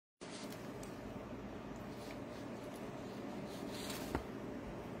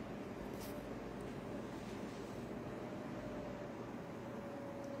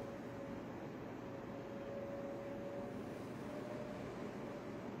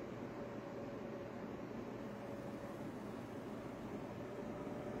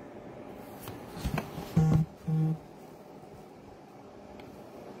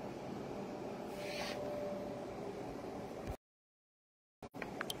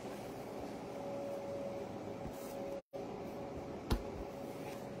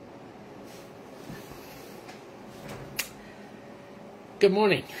Good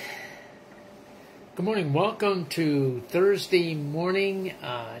morning. Good morning. Welcome to Thursday morning.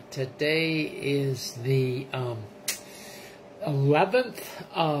 Today is the 11th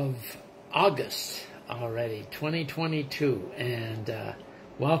of August already, 2022. And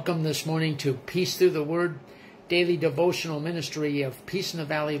welcome this morning to Peace Through the Word, daily devotional ministry of Peace in the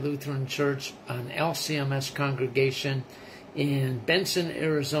Valley Lutheran Church, an LCMS congregation in Benson,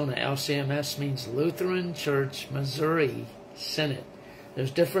 Arizona. LCMS means Lutheran Church, Missouri Synod.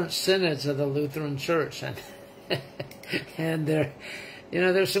 There's different synods of the Lutheran Church, and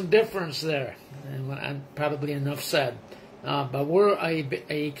there's some difference there, and probably enough said. But we're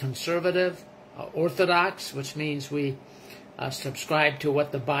a conservative, Orthodox, which means we subscribe to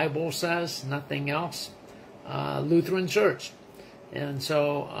what the Bible says, nothing else. Lutheran Church, and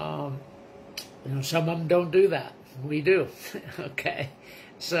so some of them don't do that. We do. Okay,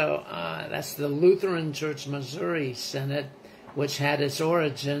 so that's the Lutheran Church Missouri Synod, which had its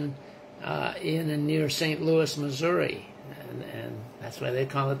origin in and near St. Louis, Missouri. And that's why they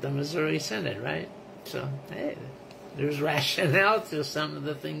call it the Missouri Synod, right? So, hey, there's rationale to some of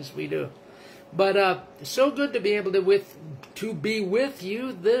the things we do. But so good to be able to be with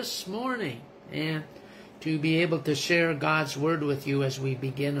you this morning and to be able to share God's Word with you as we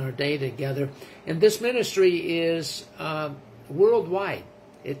begin our day together. And this ministry is worldwide.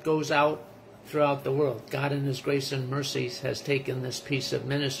 It goes out throughout the world. God in His grace and mercies has taken this piece of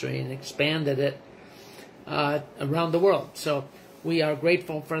ministry and expanded it around the world. So we are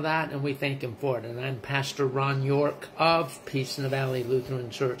grateful for that, and we thank Him for it. And I'm Pastor Ron York of Peace in the Valley Lutheran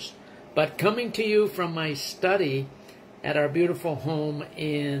Church. But coming to you from my study at our beautiful home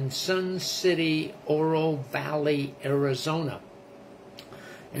in Sun City, Oro Valley, Arizona.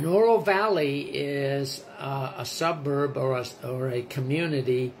 And Oro Valley is a suburb or a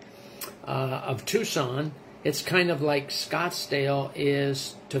community of Tucson. It's kind of like Scottsdale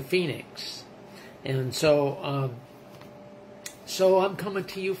is to Phoenix, and so I'm coming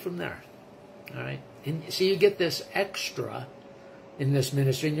to you from there. All right, and so you get this extra in this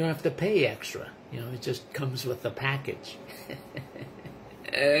ministry, and you don't have to pay extra. It just comes with the package.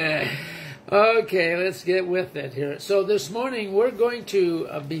 Okay, let's get with it here. So this morning we're going to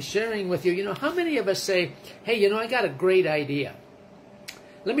be sharing with you. How many of us say, "Hey, I got a great idea"?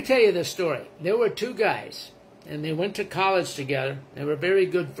 Let me tell you this story. There were two guys, and they went to college together. They were very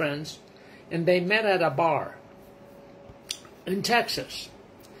good friends, and they met at a bar in Texas.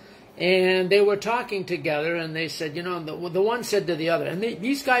 And they were talking together, and they said, the one said to the other, and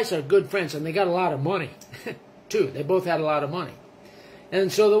these guys are good friends, and they got a lot of money, too. They both had a lot of money.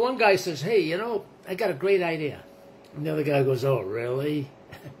 And so the one guy says, "Hey, I got a great idea." And the other guy goes, "Oh, really?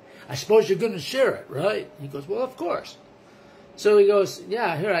 I suppose you're going to share it, right?" He goes, "Well, of course." So he goes,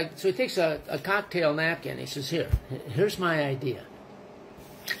 "Yeah, here." So he takes a cocktail napkin. He says, here's my idea.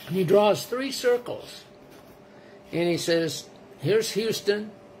 And he draws 3 circles. And he says, here's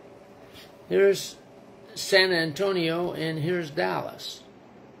Houston, here's San Antonio, and here's Dallas.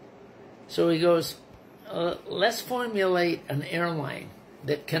 So he goes, let's formulate an airline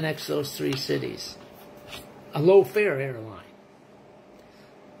that connects those 3 cities. A low-fare airline.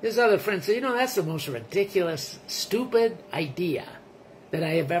 His other friend said, that's the most ridiculous, stupid idea that I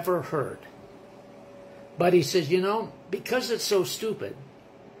have ever heard. But he says, because it's so stupid,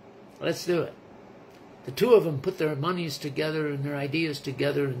 let's do it. The two of them put their monies together and their ideas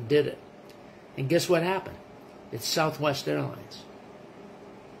together and did it. And guess what happened? It's Southwest Airlines.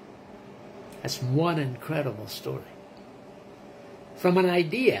 That's one incredible story. From an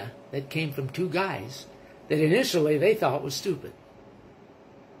idea that came from 2 guys that initially they thought was stupid.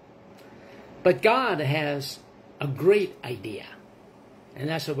 But God has a great idea. And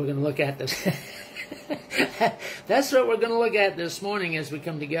that's what we're going to look at this. That's what we're going to look at this morning as we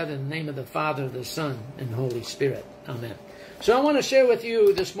come together in the name of the Father, the Son, and the Holy Spirit. Amen. So I want to share with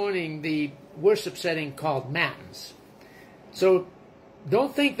you this morning the worship setting called Matins. So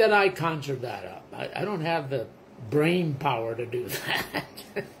don't think that I conjured that up. I don't have the brain power to do that.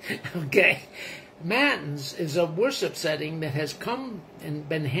 Okay. Matins is a worship setting that has come and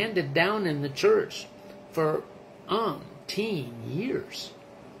been handed down in the church for umpteen years.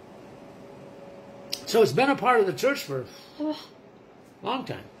 So it's been a part of the church for a long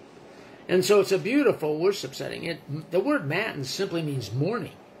time. And so it's a beautiful worship setting. The word Matins simply means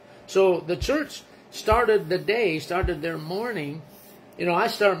morning. So the church started their morning. I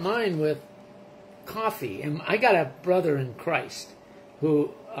start mine with coffee. And I got a brother in Christ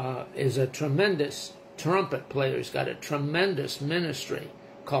who is a tremendous trumpet player. He's got a tremendous ministry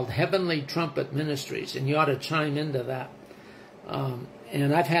called Heavenly Trumpet Ministries, and you ought to chime into that.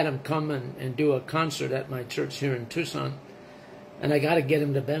 And I've had him come and do a concert at my church here in Tucson. and I got to get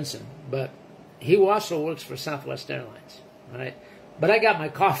him to Benson. But he also works for Southwest Airlines, right? But I got my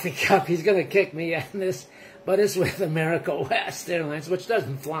coffee cup. He's going to kick me on this, but it's with America West Airlines, which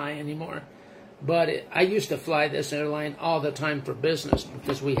doesn't fly anymore. But I used to fly this airline all the time for business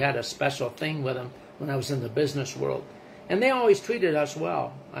because we had a special thing with them when I was in the business world. And they always treated us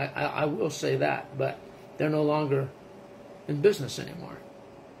well. I will say that, but they're no longer in business anymore.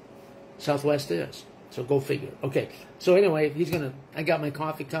 Southwest is. So go figure. Okay. So anyway, I got my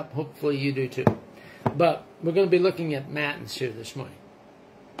coffee cup. Hopefully you do too. But we're going to be looking at matins here this morning.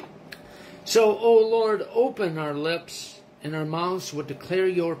 So, O Lord, open our lips, and our mouths will declare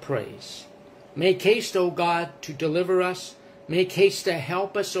your praise. Make haste, O God, to deliver us. Make haste to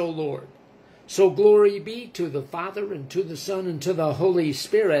help us, O Lord. So glory be to the Father, and to the Son, and to the Holy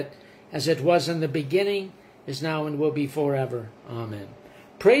Spirit, as it was in the beginning, is now, and will be forever. Amen.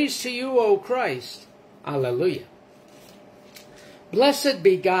 Praise to you, O Christ. Alleluia. Blessed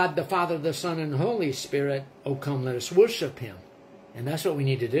be God, the Father, the Son, and Holy Spirit. Oh, come, let us worship him. And that's what we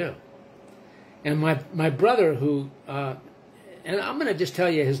need to do. And my brother who, and I'm going to just tell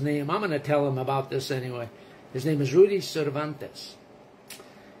you his name. I'm going to tell him about this anyway. His name is Rudy Cervantes.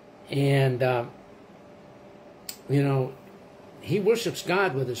 And, you know, he worships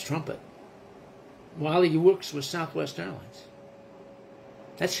God with his trumpet while he works with Southwest Airlines.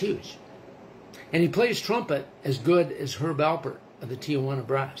 That's huge. And he plays trumpet as good as Herb Alpert of the Tijuana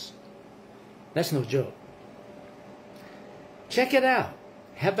Brass. That's no joke. Check it out.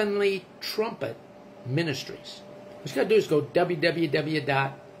 Heavenly Trumpet Ministries. What you got to do is go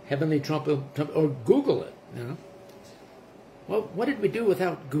www.heavenlytrumpet, or Google it. You know? Well, what did we do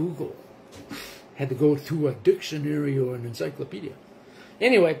without Google? Had to go through a dictionary or an encyclopedia.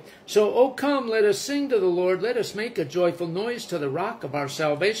 Anyway, so, O come, let us sing to the Lord. Let us make a joyful noise to the rock of our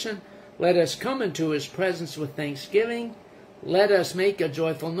salvation. Let us come into his presence with thanksgiving. Let us make a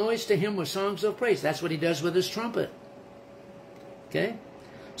joyful noise to him with songs of praise. That's what he does with his trumpet. Okay?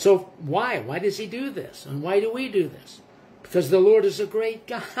 So why? Why does he do this? And why do we do this? Because the Lord is a great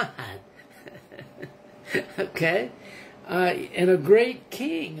God. Okay? And a great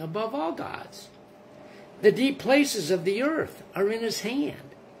king above all gods. The deep places of the earth are in his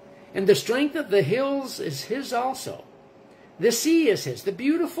hand. And the strength of the hills is his also. The sea is his. The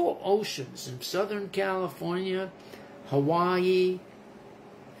beautiful oceans in Southern California, Hawaii,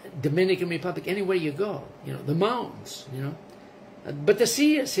 Dominican Republic, anywhere you go. You know, the mountains, you know. But the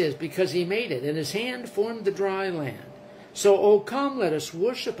sea is his because he made it, and his hand formed the dry land. So, O come, let us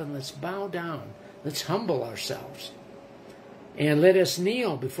worship and let's bow down. Let's humble ourselves. And let us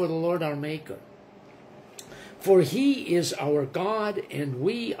kneel before the Lord our Maker. For he is our God, and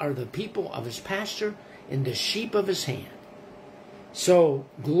we are the people of his pasture and the sheep of his hand. So,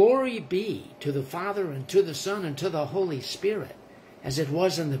 glory be to the Father, and to the Son, and to the Holy Spirit, as it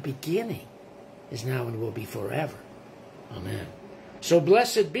was in the beginning, is now, and will be forever. Amen. So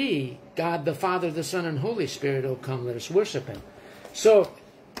blessed be God the Father, the Son, and Holy Spirit. Oh, come, let us worship him. So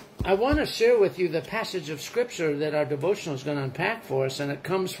I want to share with you the passage of Scripture that our devotional is going to unpack for us, and it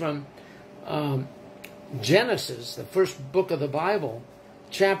comes from Genesis, the first book of the Bible,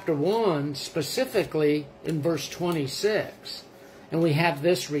 chapter 1, specifically in verse 26. And we have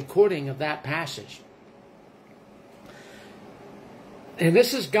this recording of that passage. And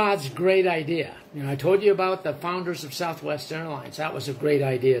this is God's great idea. You know, I told you about the founders of Southwest Airlines. That was a great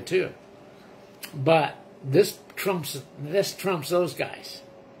idea too. But this trumps those guys.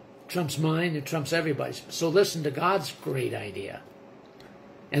 Trumps mine, it trumps everybody's. So listen to God's great idea.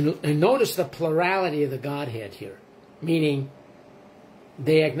 And notice the plurality of the Godhead here. Meaning,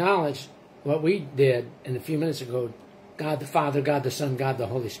 they acknowledge what we did in a few minutes ago. God the Father, God the Son, God the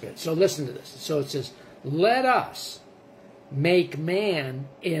Holy Spirit. So listen to this. So it says, let us make man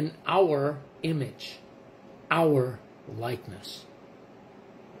in our image, our likeness.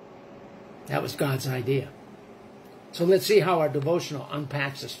 That was God's idea. So let's see how our devotional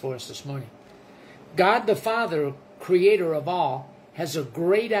unpacks this for us this morning. God the Father, creator of all, has a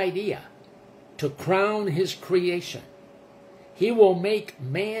great idea to crown his creation. He will make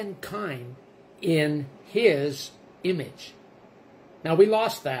mankind in his image. Now, we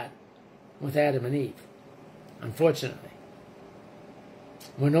lost that with Adam and Eve, unfortunately.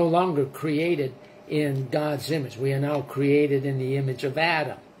 We're no longer created in God's image. We are now created in the image of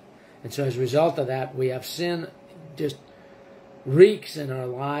Adam. And so as a result of that, we have sin just reeks in our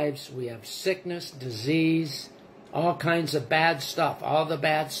lives. We have sickness, disease, all kinds of bad stuff. All the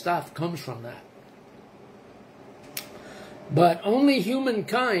bad stuff comes from that. But only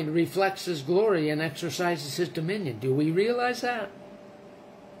humankind reflects his glory and exercises his dominion. Do we realize that?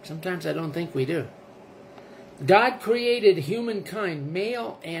 Sometimes I don't think we do. God created humankind,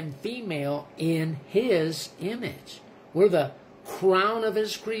 male and female, in His image. We're the crown of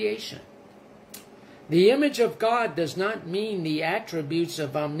His creation. The image of God does not mean the attributes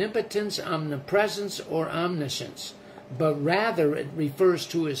of omnipotence, omnipresence, or omniscience, but rather it refers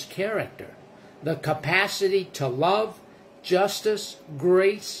to His character, the capacity to love, justice,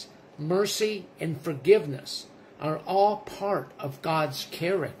 grace, mercy, and forgiveness are all part of God's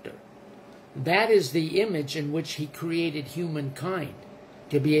character. That is the image in which He created humankind,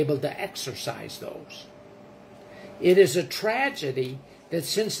 to be able to exercise those. It is a tragedy that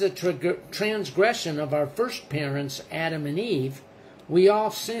since the transgression of our first parents, Adam and Eve, we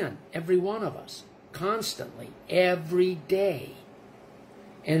all sin, every one of us, constantly, every day.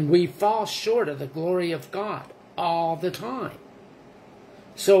 And we fall short of the glory of God all the time.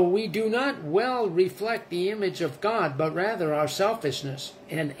 So we do not well reflect the image of God, but rather our selfishness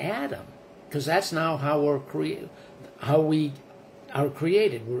and Adam, because that's now how we are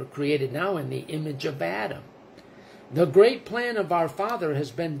created. We're created now in the image of Adam. The great plan of our Father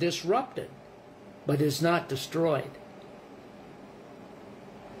has been disrupted, but is not destroyed.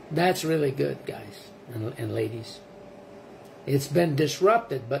 That's really good, guys and ladies. It's been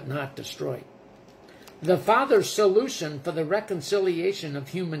disrupted, but not destroyed. The Father's solution for the reconciliation of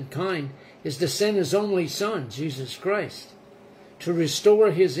humankind is to send His only Son, Jesus Christ, to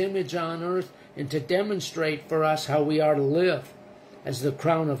restore His image on earth and to demonstrate for us how we are to live as the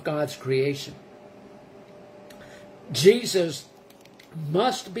crown of God's creation. Jesus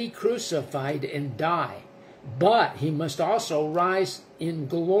must be crucified and die, but He must also rise in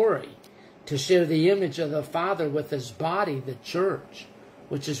glory to share the image of the Father with His body, the church,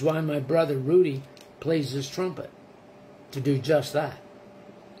 which is why my brother Rudy plays his trumpet, to do just that.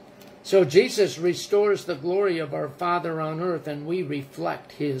 So Jesus restores the glory of our Father on earth, and we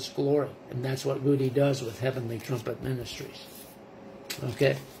reflect His glory. And that's what Rudy does with Heavenly Trumpet Ministries.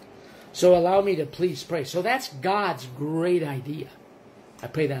 Okay? So allow me to please pray. So that's God's great idea. I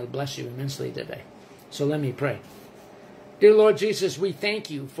pray that will bless you immensely today. So let me pray. Dear Lord Jesus, we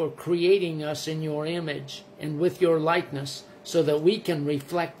thank You for creating us in Your image and with Your likeness so that we can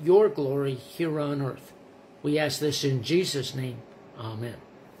reflect Your glory here on earth. We ask this in Jesus' name. Amen.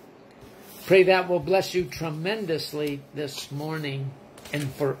 Pray that will bless you tremendously this morning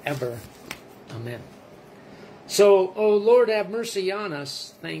and forever. Amen. So, O Lord, have mercy on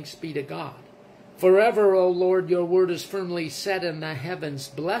us. Thanks be to God. Forever, O Lord, Your word is firmly set in the heavens.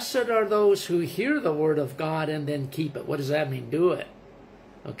 Blessed are those who hear the word of God and then keep it. What does that mean? Do it.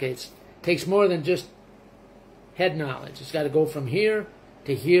 Okay, it takes more than just head knowledge. It's got to go from here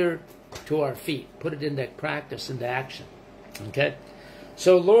to our feet. Put it into practice, into action. Okay?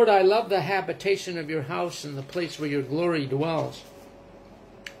 So, Lord, I love the habitation of Your house and the place where Your glory dwells.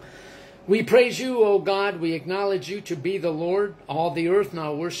 We praise You, O God. We acknowledge You to be the Lord. All the earth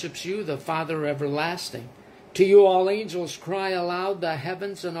now worships You, the Father everlasting. To You all angels cry aloud, the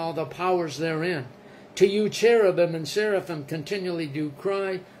heavens and all the powers therein. To You cherubim and seraphim continually do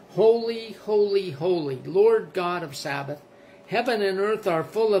cry, Holy, holy, holy, Lord God of Sabbath. Heaven and earth are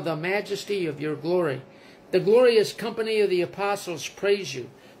full of the majesty of Your glory. The glorious company of the apostles praise You.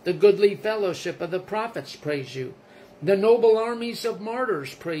 The goodly fellowship of the prophets praise You. The noble armies of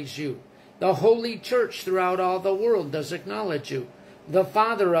martyrs praise You. The holy church throughout all the world does acknowledge You. The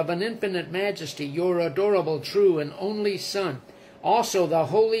Father of an infinite majesty, Your adorable, true, and only Son. Also the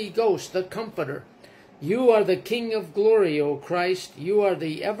Holy Ghost, the Comforter. You are the King of glory, O Christ. You are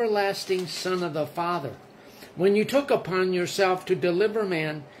the everlasting Son of the Father. When You took upon Yourself to deliver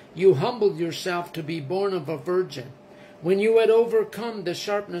man, You humbled Yourself to be born of a virgin. When You had overcome the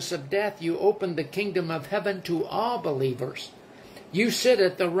sharpness of death, You opened the kingdom of heaven to all believers. You sit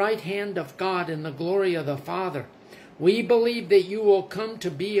at the right hand of God in the glory of the Father. We believe that You will come to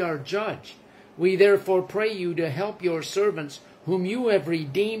be our judge. We therefore pray You to help Your servants, whom You have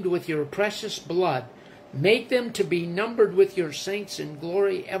redeemed with Your precious blood. Make them to be numbered with Your saints in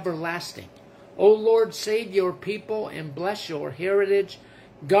glory everlasting. O Lord, save Your people and bless Your heritage.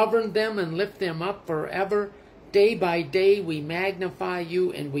 Govern them and lift them up forever. Day by day we magnify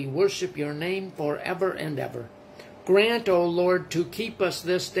You and we worship Your name forever and ever. Grant, O Lord, to keep us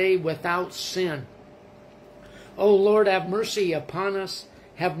this day without sin. O Lord, have mercy upon us.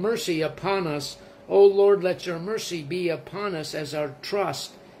 Have mercy upon us. O Lord, let Your mercy be upon us as our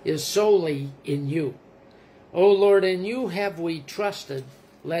trust is solely in You. O Lord, in You have we trusted.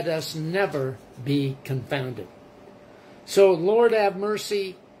 Let us never be confounded. So, Lord, have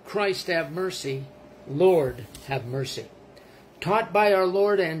mercy. Christ, have mercy. Lord, have mercy. Taught by our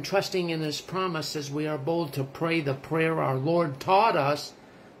Lord and trusting in His promises, we are bold to pray the prayer our Lord taught us,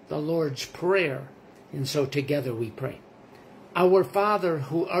 the Lord's Prayer. And so together we pray. Our Father,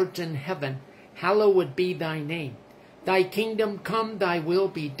 who art in heaven, hallowed be thy name. Thy kingdom come, thy will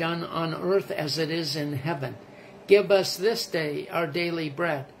be done on earth as it is in heaven. Give us this day our daily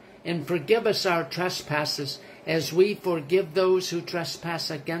bread, and forgive us our trespasses, as we forgive those who trespass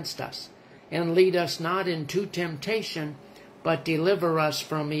against us. And lead us not into temptation, but deliver us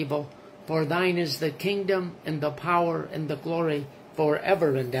from evil. For thine is the kingdom, and the power, and the glory,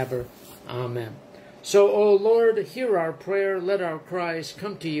 forever and ever. Amen. So, O Lord, hear our prayer. Let our cries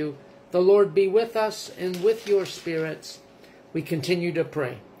come to you. The Lord be with us, and with your spirits. We continue to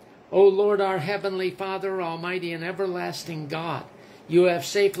pray. O Lord, our heavenly Father, almighty and everlasting God, you have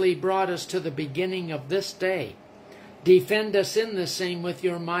safely brought us to the beginning of this day. Defend us in the same with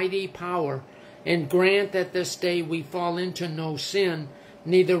your mighty power, and grant that this day we fall into no sin,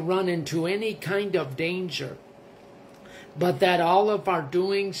 neither run into any kind of danger, but that all of our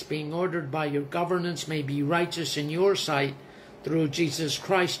doings, being ordered by your governance, may be righteous in your sight, through Jesus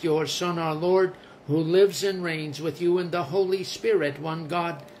Christ, your Son, our Lord, who lives and reigns with you in the Holy Spirit, one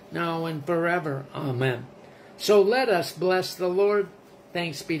God, now and forever. Amen. So let us bless the Lord.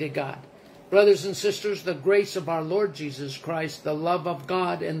 Thanks be to God. Brothers and sisters, the grace of our Lord Jesus Christ, the love of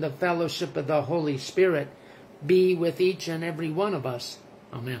God, and the fellowship of the Holy Spirit be with each and every one of us.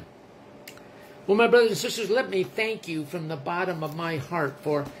 Amen. Well, my brothers and sisters, let me thank you from the bottom of my heart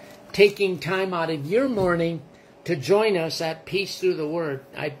for taking time out of your morning to join us at Peace Through the Word.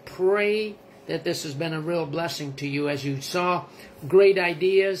 I pray that this has been a real blessing to you as you saw great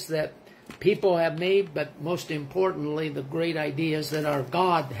ideas that people have made, but most importantly, the great ideas that our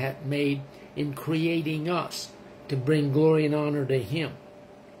God had made in creating us to bring glory and honor to Him.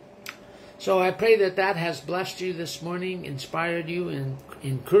 So I pray that that has blessed you this morning, inspired you, and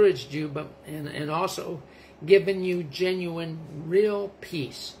encouraged you, and also given you genuine, real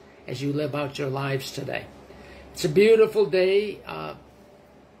peace as you live out your lives today. It's a beautiful day.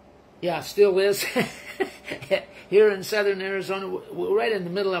 Yeah, still is. Here in southern Arizona, we're right in the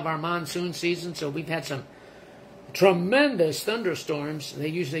middle of our monsoon season, so we've had some tremendous thunderstorms. They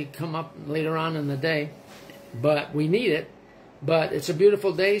usually come up later on in the day, but we need it. But it's a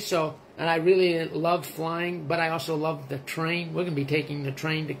beautiful day, so, and I really love flying, but I also love the train. We're going to be taking the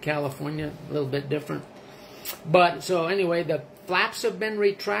train to California, a little bit different. But, so anyway, the flaps have been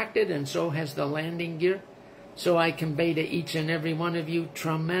retracted, and so has the landing gear. So I convey to each and every one of you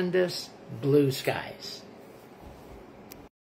tremendous blue skies.